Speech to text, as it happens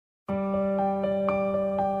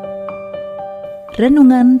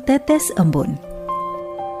Renungan Tetes Embun.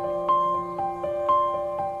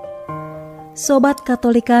 Sobat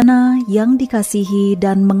Katolikana yang dikasihi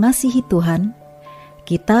dan mengasihi Tuhan,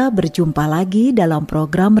 kita berjumpa lagi dalam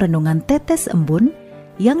program Renungan Tetes Embun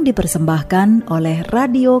yang dipersembahkan oleh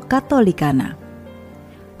Radio Katolikana.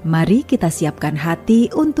 Mari kita siapkan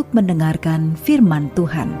hati untuk mendengarkan firman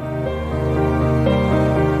Tuhan.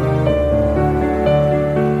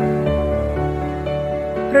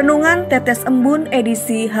 Renungan Tetes Embun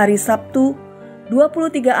edisi hari Sabtu,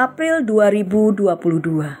 23 April 2022.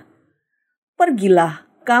 Pergilah,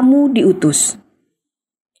 kamu diutus.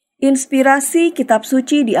 Inspirasi kitab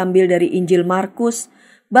suci diambil dari Injil Markus,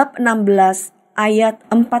 bab 16, ayat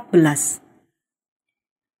 14.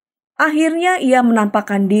 Akhirnya ia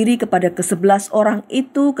menampakkan diri kepada ke-11 orang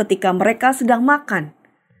itu ketika mereka sedang makan.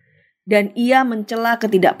 Dan ia mencela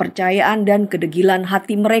ketidakpercayaan dan kedegilan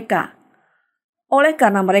hati mereka. Oleh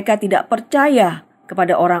karena mereka tidak percaya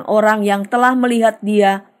kepada orang-orang yang telah melihat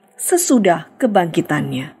dia sesudah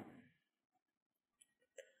kebangkitannya.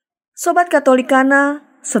 Sobat Katolikana,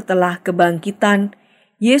 setelah kebangkitan,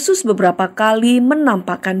 Yesus beberapa kali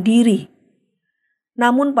menampakkan diri.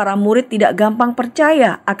 Namun para murid tidak gampang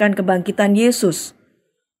percaya akan kebangkitan Yesus.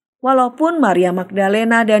 Walaupun Maria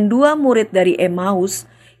Magdalena dan 2 murid dari Emmaus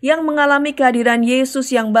yang mengalami kehadiran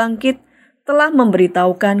Yesus yang bangkit telah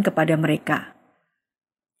memberitahukan kepada mereka.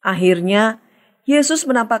 Akhirnya, Yesus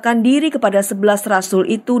menampakkan diri kepada 11 rasul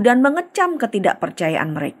itu dan mengecam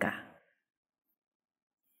ketidakpercayaan mereka.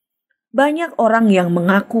 Banyak orang yang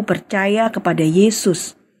mengaku percaya kepada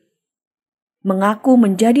Yesus, mengaku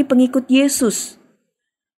menjadi pengikut Yesus,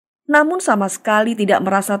 namun sama sekali tidak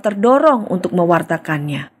merasa terdorong untuk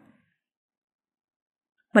mewartakannya.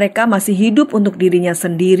 Mereka masih hidup untuk dirinya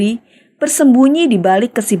sendiri, bersembunyi di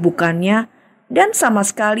balik kesibukannya, dan sama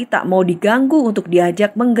sekali tak mau diganggu untuk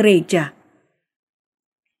diajak menggereja.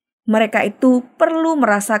 Mereka itu perlu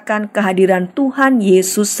merasakan kehadiran Tuhan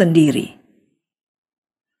Yesus sendiri.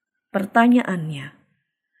 Pertanyaannya,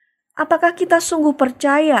 apakah kita sungguh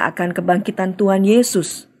percaya akan kebangkitan Tuhan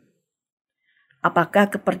Yesus? Apakah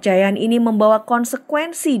kepercayaan ini membawa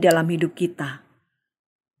konsekuensi dalam hidup kita?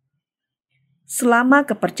 Selama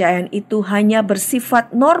kepercayaan itu hanya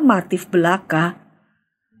bersifat normatif belaka,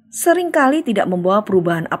 seringkali tidak membawa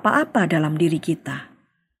perubahan apa-apa dalam diri kita.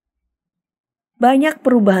 Banyak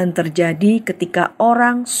perubahan terjadi ketika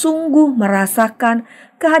orang sungguh merasakan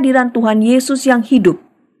kehadiran Tuhan Yesus yang hidup.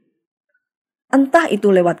 Entah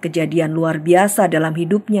itu lewat kejadian luar biasa dalam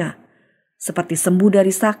hidupnya, seperti sembuh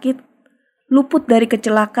dari sakit, luput dari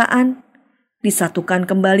kecelakaan, disatukan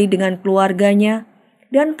kembali dengan keluarganya,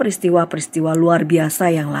 dan peristiwa-peristiwa luar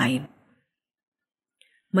biasa yang lain.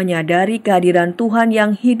 Menyadari kehadiran Tuhan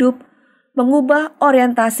yang hidup mengubah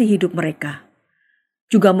orientasi hidup mereka,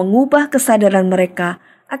 juga mengubah kesadaran mereka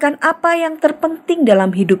akan apa yang terpenting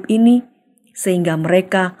dalam hidup ini, sehingga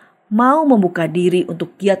mereka mau membuka diri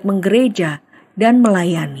untuk giat menggereja dan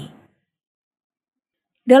melayani.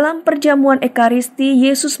 Dalam perjamuan Ekaristi,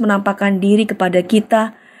 Yesus menampakkan diri kepada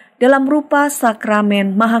kita dalam rupa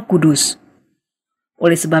sakramen Maha Kudus.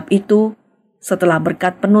 Oleh sebab itu, setelah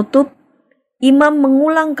berkat penutup, Imam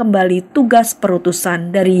mengulang kembali tugas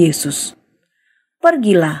perutusan dari Yesus.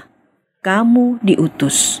 Pergilah, kamu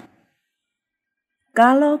diutus.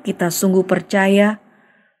 Kalau kita sungguh percaya,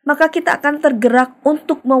 maka kita akan tergerak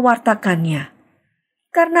untuk mewartakannya.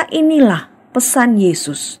 Karena inilah pesan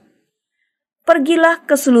Yesus. Pergilah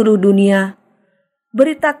ke seluruh dunia,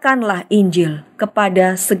 beritakanlah Injil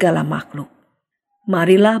kepada segala makhluk.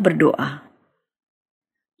 Marilah berdoa.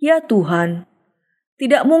 Ya Tuhan,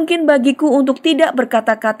 tidak mungkin bagiku untuk tidak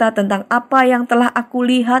berkata-kata tentang apa yang telah aku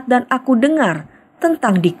lihat dan aku dengar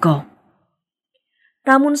tentang Dikau.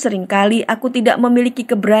 Namun seringkali aku tidak memiliki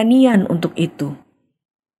keberanian untuk itu.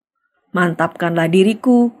 Mantapkanlah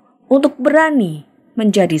diriku untuk berani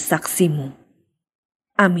menjadi saksimu.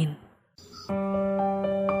 Amin.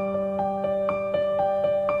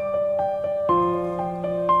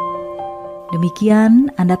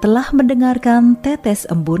 Demikian Anda telah mendengarkan Tetes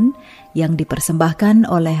Embun yang dipersembahkan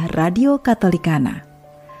oleh Radio Katolikana.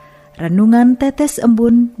 Renungan Tetes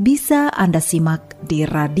Embun bisa Anda simak di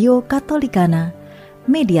Radio Katolikana,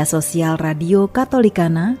 media sosial Radio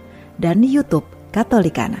Katolikana, dan YouTube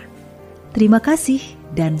Katolikana. Terima kasih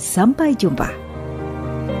dan sampai jumpa.